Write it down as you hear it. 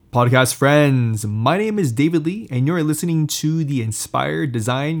Podcast friends, my name is David Lee, and you're listening to the Inspire,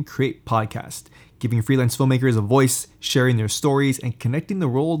 Design, Create podcast, giving freelance filmmakers a voice, sharing their stories, and connecting the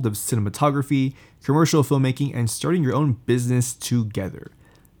world of cinematography, commercial filmmaking, and starting your own business together.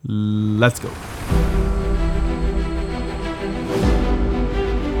 Let's go.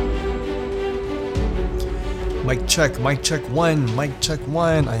 Mic check one, mic check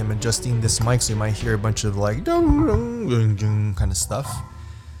one. I am adjusting this mic so you might hear a bunch of like kind of stuff.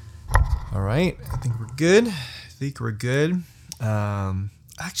 All right, I think we're good.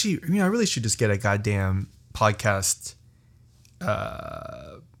 Actually, I really should just get a goddamn podcast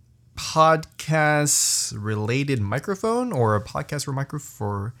related microphone or a podcast for a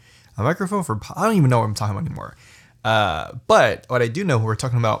microphone for, I don't even know what I'm talking about anymore. But what I do know, what we're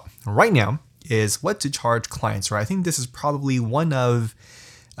talking about right now is what to charge clients, right? I think this is probably one of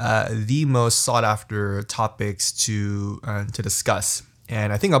the most sought after topics to discuss.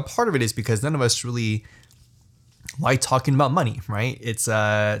 And I think a part of it is because none of us really like talking about money, right? It's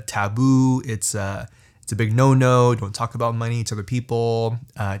a taboo. It's a big no-no. Don't talk about money to other people.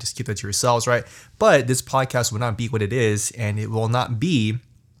 Just keep that to yourselves, right? But this podcast will not be what it is, and it will not be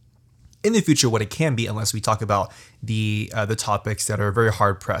in the future what it can be unless we talk about the topics that are very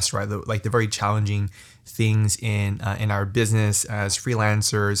hard pressed, right? The very challenging things in our business as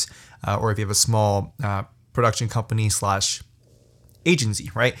freelancers, or if you have a small production company / agency,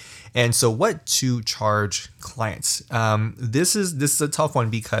 right? And so what to charge clients? This is a tough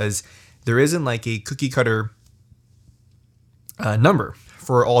one because there isn't like a cookie cutter number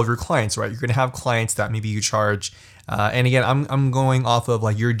for all of your clients, right? You're going to have clients that maybe you charge, and again, I'm going off of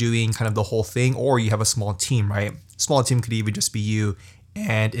like you're doing kind of the whole thing, or you have a small team, right? Small team could even just be you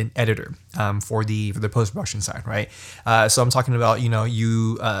and an editor for the post-production side, right? So I'm talking about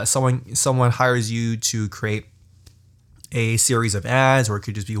someone hires you to create a series of ads, or it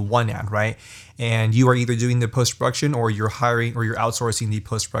could just be one ad, right? And you are either doing the post-production or you're hiring or you're outsourcing the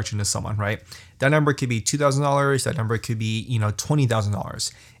post-production to someone, right? That number could be $2,000. That number could be,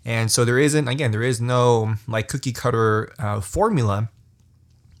 $20,000. And so there is no like cookie cutter formula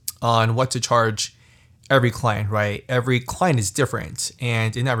on what to charge every client, right? Every client is different.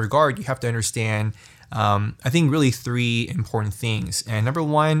 And in that regard, you have to understand I think really three important things. And number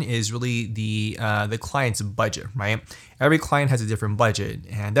one is really the client's budget, right? Every client has a different budget,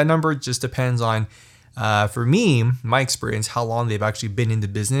 and that number just depends on, for me, my experience, how long they've actually been in the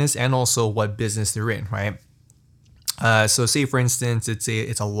business, and also what business they're in, right? So say for instance, it's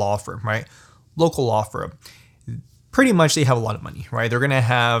a law firm, right? Local law firm. Pretty much they have a lot of money, right? They're gonna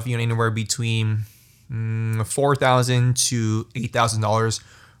have anywhere between $4,000 to $8,000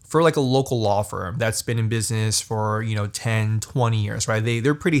 for like a local law firm that's been in business for 10, 20 years, right?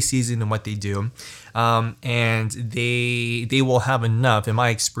 They're pretty seasoned in what they do, and they will have enough, in my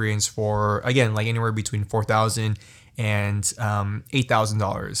experience, for again like anywhere between $4,000 and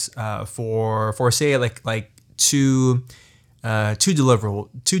 $8,000 for say like two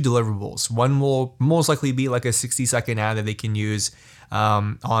deliverables. One will most likely be like a 60-second ad that they can use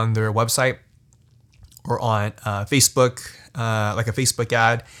on their website or on Facebook, like a Facebook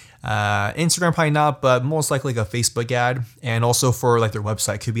ad. Instagram probably not, but most likely like a Facebook ad. And also for like their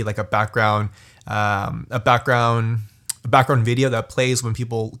website could be like a background video that plays when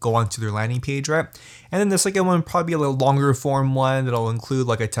people go onto their landing page, right? And then the second one probably be a little longer form one that'll include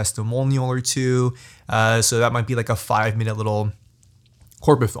like a testimonial or two. So that might be like a 5-minute little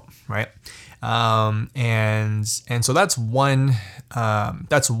corporate film, right? And so that's one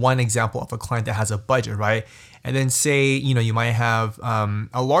example of a client that has a budget, right? And then say, you might have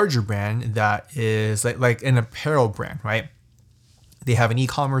a larger brand that is like an apparel brand, right? They have an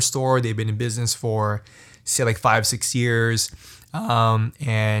e-commerce store. They've been in business for say like 5-6 years.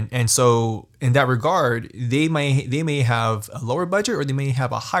 And so in that regard, they may have a lower budget or they may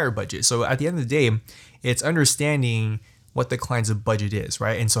have a higher budget. So at the end of the day, it's understanding what the client's budget is,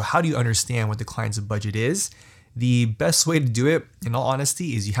 right? And so how do you understand what the client's budget is? The best way to do it, in all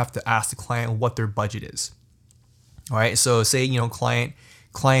honesty, is you have to ask the client what their budget is. All right. So say,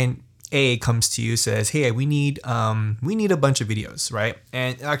 client A comes to you, says, hey, we need a bunch of videos, right?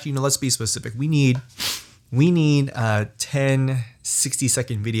 And actually, let's be specific. We need 10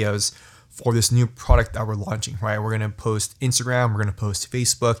 60-second videos for this new product that we're launching, right? We're going to post Instagram, we're going to post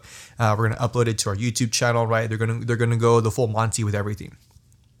Facebook, we're going to upload it to our YouTube channel, right? They're going to go the full Monty with everything.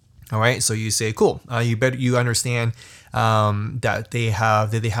 All right. So you say, cool. You understand that they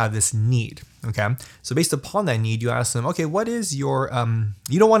have this need. Okay. So based upon that need, you ask them, okay, what is your,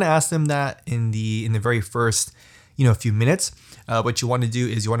 you don't want to ask them that in the very first, few minutes. What you want to do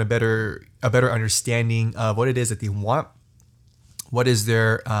is you want a better understanding of what it is that they want, what is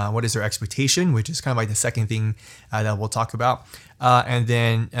their expectation, which is kind of like the second thing that we'll talk about, and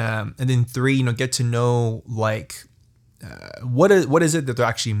then three, get to know like what is it that they're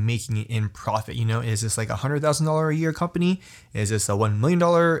actually making in profit. Is this like $100,000 a year company? Is this a $1 million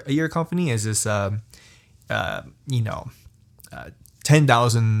a year company? Is this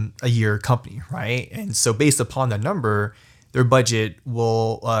 10,000 a year company, right? And so based upon that number, their budget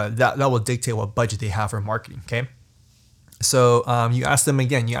will that will dictate what budget they have for marketing. Okay, so you ask them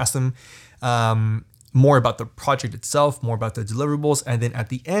more about the project itself, more about the deliverables, and then at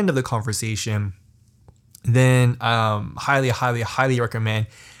the end of the conversation, then highly recommend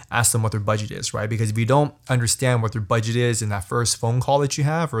ask them what their budget is, right? Because if you don't understand what their budget is in that first phone call that you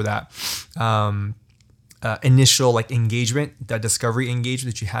have, or that initial like engagement, that discovery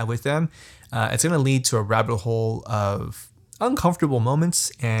engagement that you have with them, it's going to lead to a rabbit hole of uncomfortable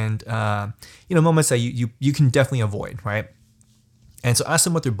moments and moments that you can definitely avoid, right? And so ask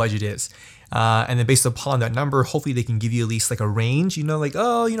them what their budget is, and then based upon that number, hopefully they can give you at least like a range.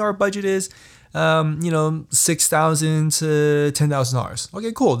 Our budget is $6,000 to $10,000.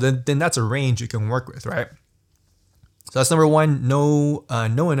 Okay, cool. Then that's a range you can work with, right? So that's number one. Know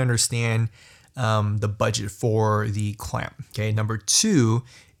and understand the budget for the client. Okay. Number two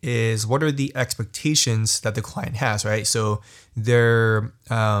is, what are the expectations that the client has, right? So their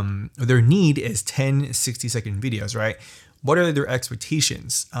need is 10 60-second videos, right? What are their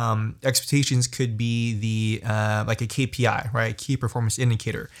expectations? Expectations could be the like a KPI, right? Key performance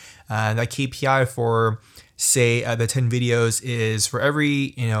indicator. That KPI for say the 10 videos is for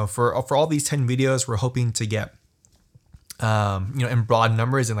every, for all these 10 videos, we're hoping to get in broad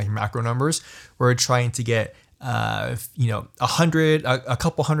numbers and like macro numbers, we're trying to get a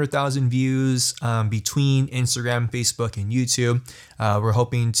couple 100,000 views between Instagram, Facebook, and YouTube. We're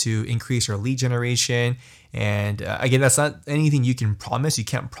hoping to increase our lead generation. And again, that's not anything you can promise. You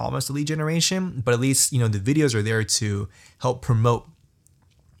can't promise the lead generation, but at least, the videos are there to help promote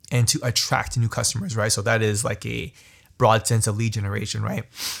and to attract new customers, right? So that is like a broad sense of lead generation, right?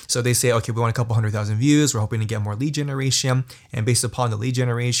 So they say, okay, we want a couple 100,000 views. We're hoping to get more lead generation. And based upon the lead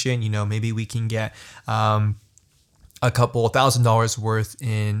generation, maybe we can get a couple $1,000 worth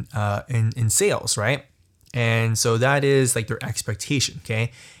in sales, right? And so that is like their expectation,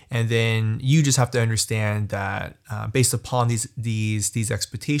 okay? And then you just have to understand that based upon these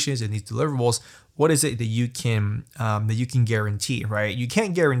expectations and these deliverables, what is it that you can guarantee, right? You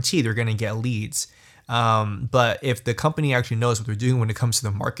can't guarantee they're going to get leads, but if the company actually knows what they're doing when it comes to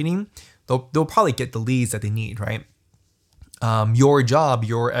the marketing, they'll probably get the leads that they need, right? Your job,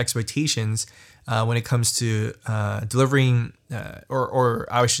 your expectations when it comes to delivering, or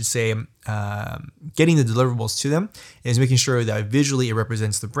I should say, getting the deliverables to them, is making sure that visually it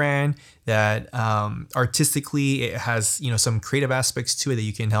represents the brand, that artistically it has some creative aspects to it that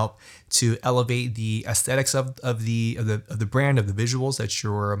you can help to elevate the aesthetics of the brand, of the visuals that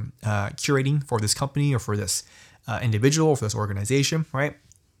you're curating for this company or for this individual or for this organization, right?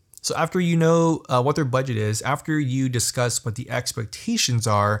 So after you know what their budget is, after you discuss what the expectations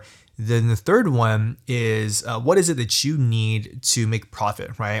are, then the third one is what is it that you need to make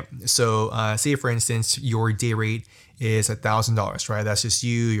profit, right? So say for instance, your day rate is $1,000, right? That's just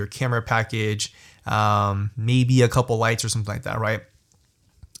you, your camera package, maybe a couple lights or something like that, right?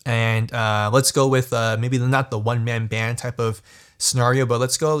 And let's go with maybe not the one-man band type of scenario, but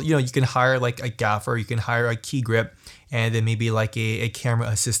let's go, you can hire like a gaffer, you can hire a key grip, and then maybe like a camera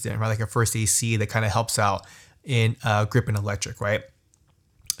assistant, right? Like a first AC that kind of helps out in grip and electric, right?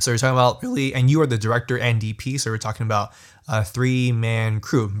 So you're talking about really, and you are the director and DP, so we're talking about a 3-man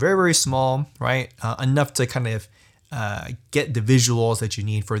crew, very, very small, right? Enough to kind of get the visuals that you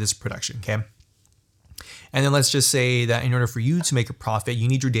need for this production, okay? And then let's just say that in order for you to make a profit, you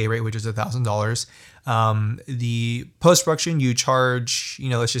need your day rate, which is $1,000. The post-production you charge,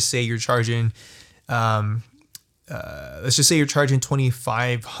 let's just say you're charging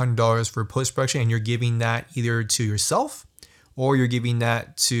 $2,500 for post-production, and you're giving that either to yourself or you're giving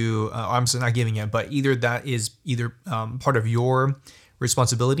that to, I'm sorry, not giving it, but either that is part of your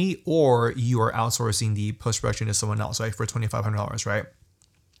responsibility, or you are outsourcing the post-production to someone else, right, for $2,500, right?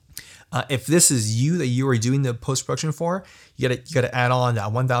 If this is you that you are doing the post-production for, you gotta add on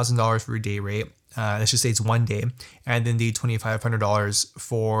that $1,000 for your day rate. Let's just say it's one day, and then the $2,500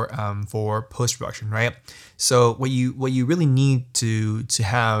 for post-production, right? So what you really need to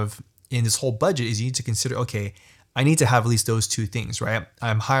have in this whole budget is you need to consider, okay, I need to have at least those two things, right?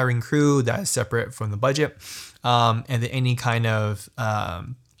 I'm hiring crew that is separate from the budget, and then any kind of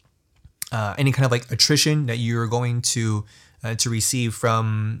like attrition that you're going to receive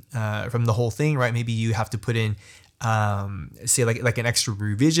from the whole thing, right? Maybe you have to put in say like an extra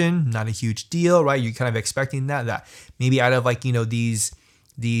revision, not a huge deal, right? You're kind of expecting that maybe out of like, these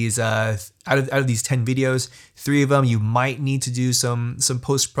out of these 10 videos, 3 of them you might need to do some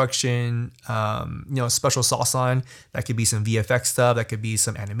post-production special sauce on. That could be some VFX stuff, that could be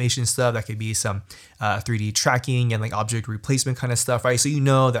some animation stuff, that could be some 3D tracking and like object replacement kind of stuff, right? So you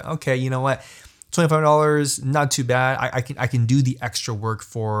know that, okay, you know what, $25, not too bad. I can do the extra work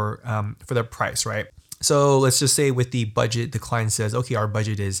for the price, right? So let's just say with the budget, the client says, okay, our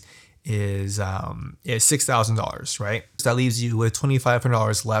budget is $6,000, right? So that leaves you with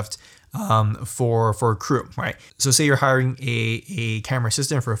 $2,500 left for a crew, right? So say you're hiring a camera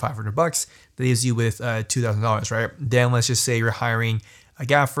assistant for $500, that leaves you with $2,000, right? Then let's just say you're hiring a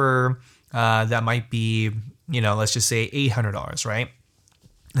gaffer, that might be, let's just say $800, right?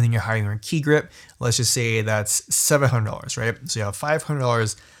 And then you're hiring a key grip, let's just say that's $700, right? So you have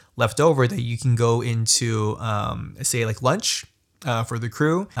 $500 left over that you can go into, say like lunch for the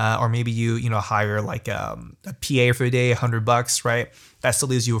crew, or maybe you hire like a PA for the day, $100, right? That still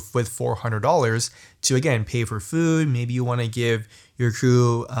leaves you with $400 to again pay for food. Maybe you want to give your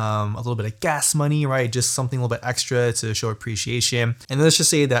crew a little bit of gas money, right? Just something a little bit extra to show appreciation. And let's just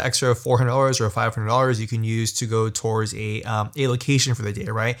say that extra $400 or $500 you can use to go towards a location for the day,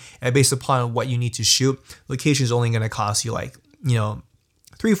 right? And based upon what you need to shoot, location is only going to cost you like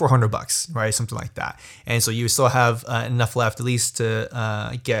 $300-$400, right? Something like that. And so you still have enough left at least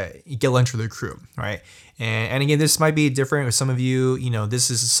to get lunch for the crew, right? And again, this might be different with some of you.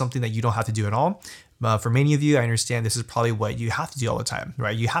 This is something that you don't have to do at all. For many of you, I understand this is probably what you have to do all the time,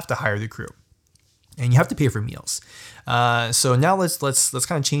 right? You have to hire the crew, and you have to pay for meals. So now let's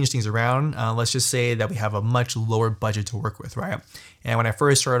kind of change things around. Let's just say that we have a much lower budget to work with, right? And when I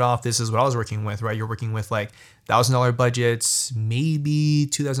first started off, this is what I was working with, right? You're working with like $1,000 budgets, maybe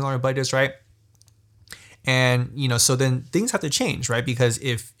 $2,000 budgets, right? And so then things have to change, right? Because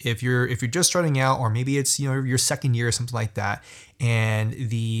if you're just starting out, or maybe it's your second year or something like that, and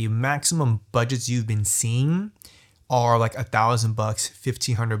the maximum budgets you've been seeing are like $1,000,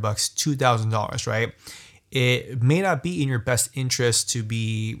 $1,500, $2,000, right? It may not be in your best interest to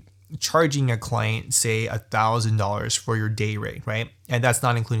be charging a client, say $1,000 for your day rate, right? And that's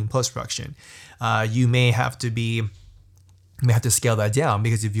not including post-production. You may have to scale that down,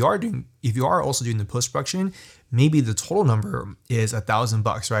 because if you are also doing the post-production, maybe the total number is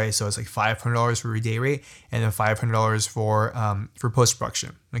 $1,000, right? So it's like $500 for your day rate, and then $500 for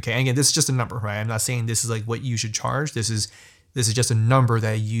post-production. Okay, and again, this is just a number, right? I'm not saying this is like what you should charge. This is just a number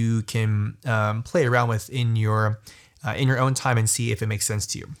that you can play around with in your own time and see if it makes sense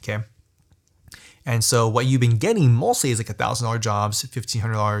to you. Okay, and so what you've been getting mostly is like $1,000 jobs,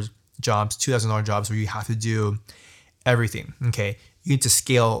 $1,500 jobs, $2,000 jobs, where you have to do everything. Okay, you need to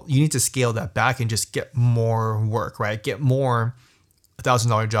scale that back and just get more work, right? Get more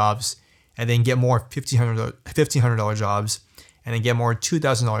 $1,000 jobs, and then get more $1,500 jobs, and then get more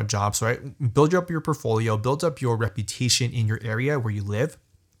 $2,000 jobs, right? Build up your portfolio, build up your reputation in your area where you live.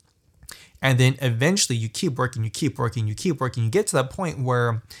 And then eventually you keep working, you get to that point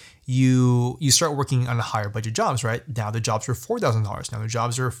where you start working on higher budget jobs, right? Now the jobs are $4,000. Now the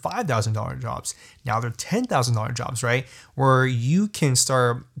jobs are $5,000 jobs. Now they're $10,000 jobs, right? Where you can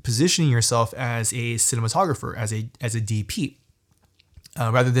start positioning yourself as a cinematographer, as a DP,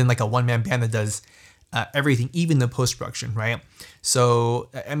 rather than like a one-man band that does everything, even the post-production, right? So,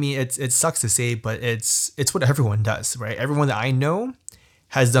 I mean, it sucks to say, but it's what everyone does, right? Everyone that I know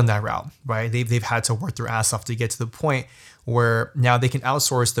has done that route, right? They've had to work their ass off to get to the point where now they can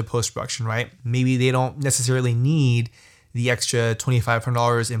outsource the post-production, right? Maybe they don't necessarily need the extra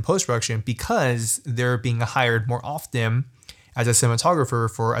 $2,500 in post-production because they're being hired more often as a cinematographer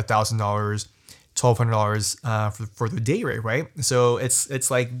for $1,000, $1,200 for the day rate, right? So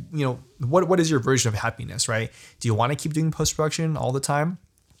it's like, what is your version of happiness, right? Do you want to keep doing post-production all the time?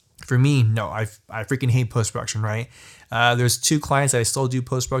 For me, no, I freaking hate post-production, right? There's 2 clients that I still do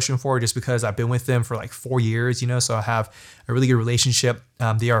post-production for, just because I've been with them for like 4 years, so I have a really good relationship.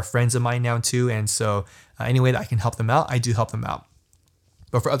 They are friends of mine now too. And so any way that I can help them out, I do help them out.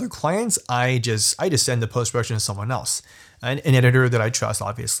 But for other clients, I just send the post-production to someone else, an editor that I trust,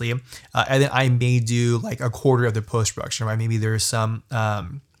 obviously. And then I may do like a quarter of the post-production, right? Maybe there's some,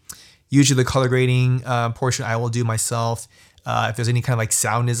 usually the color grading portion I will do myself. If there's any kind of like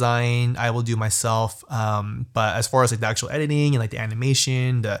sound design, I will do myself. But as far as like the actual editing and like the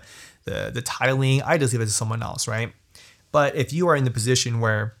animation, the titling, I just leave it to someone else, right? But if you are in the position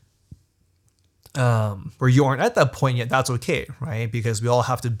where you aren't at that point yet, that's okay, right? Because we all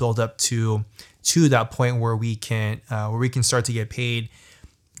have to build up to that point where we can start to get paid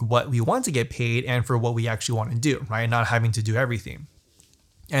what we want to get paid and for what we actually want to do, right? Not having to do everything.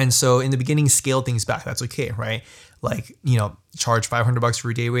 And so in the beginning, scale things back. That's okay, right? Like, charge $500 for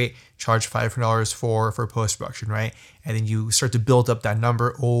a day rate, charge $500 for post-production, right? And then you start to build up that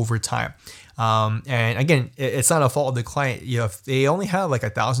number over time. And again, it's not a fault of the client. If they only have like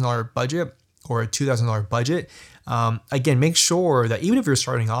 $1,000 budget or a $2,000 budget, again, make sure that even if you're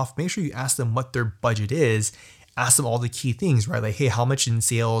starting off, make sure you ask them what their budget is. Ask them all the key things, right? Like, hey, how much in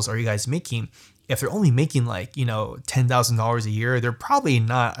sales are you guys making? If they're only making like, $10,000 a year, they're probably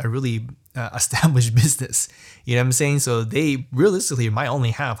not a really established business. You know what I'm saying? So they realistically might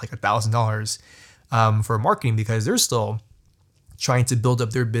only have like $1,000 for marketing because they're still trying to build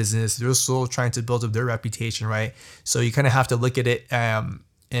up their business. They're still trying to build up their reputation, right? So you kind of have to look at it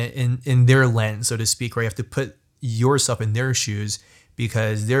in their lens, so to speak, right? You have to put yourself in their shoes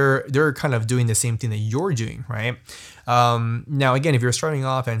because they're kind of doing the same thing that you're doing, right? Now, again, if you're starting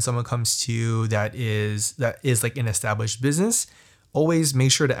off and someone comes to you that is like an established business, always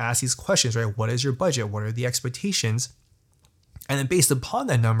make sure to ask these questions, right? What is your budget? What are the expectations? And then based upon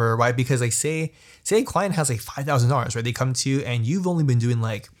that number, right? Because like say a client has like $5,000, right? They come to you and you've only been doing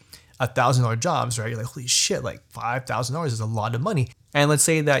like $1,000 jobs, right? You're like, holy shit, like $5,000 is a lot of money. And let's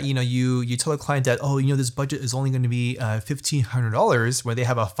say that, you tell a client that, this budget is only going to be $1,500 where they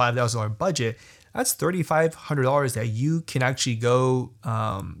have a $5,000 budget. That's $3,500 that you can actually go,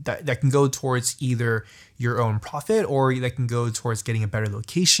 that can go towards either your own profit or that can go towards getting a better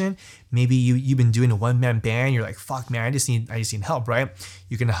location. Maybe you've been doing a one-man band. You're like, fuck, man, I just need help, right?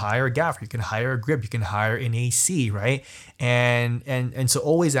 You can hire a gaffer, you can hire a grip, you can hire an AC, right? And so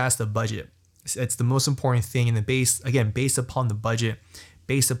always ask the budget. It's the most important thing. And based upon the budget,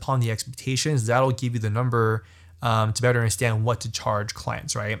 based upon the expectations, that'll give you the number to better understand what to charge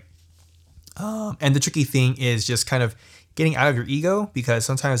clients, right? And the tricky thing is just kind of getting out of your ego because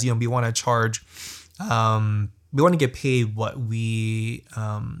sometimes, we want to charge, we want to get paid what we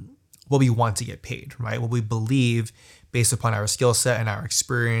want to get paid, right? What we believe based upon our skill set and our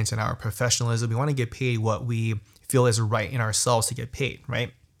experience and our professionalism. We want to get paid what we feel is right in ourselves to get paid,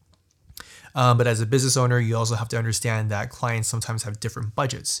 right? But as a business owner, you also have to understand that clients sometimes have different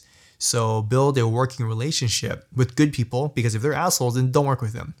budgets. So build a working relationship with good people because if they're assholes, then don't work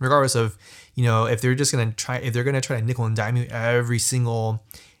with them. Regardless of, if they're going to try to nickel and dime you every single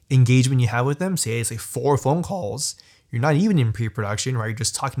engagement you have with them, say it's like 4 phone calls, you're not even in pre-production, right? You're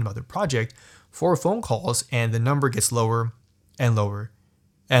just talking about their project, 4 phone calls, and the number gets lower and lower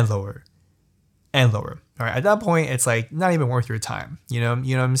and lower and lower. All right. At that point, it's like not even worth your time. You know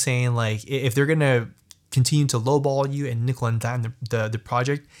what I'm saying? Like if they're going to continue to lowball you and nickel and dime the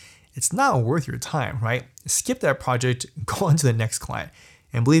project, it's not worth your time, right? Skip that project, go on to the next client.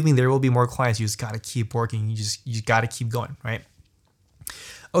 And believe me, there will be more clients. You just got to keep working. You got to keep going, right?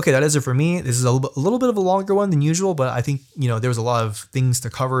 Okay, that is it for me. This is a little bit of a longer one than usual, but I think, there was a lot of things to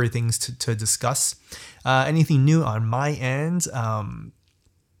cover, things to discuss. Anything new on my end?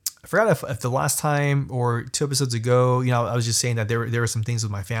 I forgot if the last time or 2 episodes ago, I was just saying that there were some things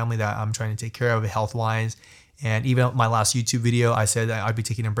with my family that I'm trying to take care of health-wise. And even my last YouTube video, I said that I'd be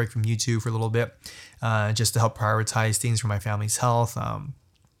taking a break from YouTube for a little bit, just to help prioritize things for my family's health.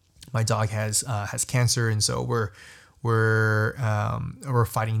 My dog has cancer, and so we're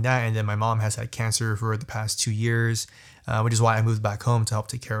fighting that. And then my mom has had cancer for the past 2 years, which is why I moved back home to help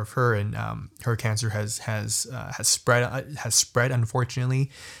take care of her. And her cancer has spread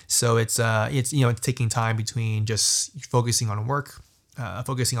unfortunately. So it's taking time between just focusing on work,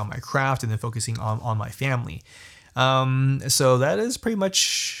 focusing on my craft, and then focusing on my family. So that is pretty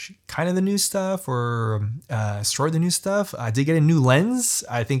much kind of the new stuff, or sort of the new stuff. I did get a new lens.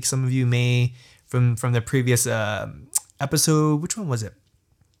 I think some of you may from the previous episode. Which one was it?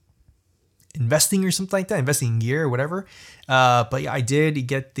 Investing or something like that, investing gear or whatever. But yeah, I did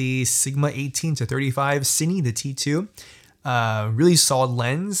get the Sigma 18-35 Cine, the T2. Really solid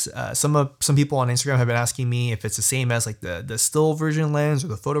lens. Some people on Instagram have been asking me if it's the same as like the still version lens or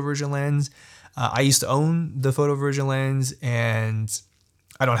the photo version lens. I used to own the photo version lens and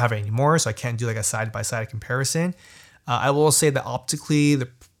I don't have it anymore, so I can't do like a side-by-side comparison. I will say that optically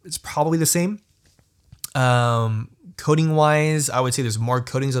it's probably the same. Coating wise, I would say there's more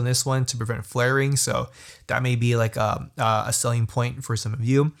coatings on this one to prevent flaring, so that may be like a selling point for some of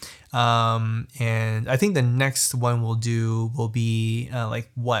you. And I think the next one we'll do will be how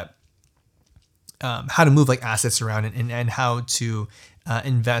to move like assets around and how to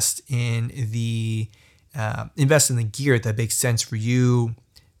invest in the gear that makes sense for you,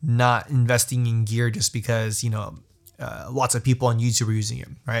 not investing in gear just because lots of people on YouTube are using it,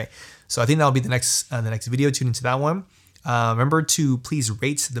 right? So I think that'll be the next video. Tune into that one. Remember to please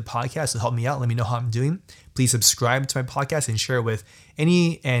rate the podcast to help me out. Let me know how I'm doing. Please subscribe to my podcast and share it with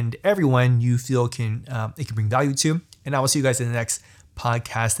any and everyone you feel it can bring value to. And I will see you guys in the next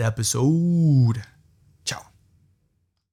podcast episode.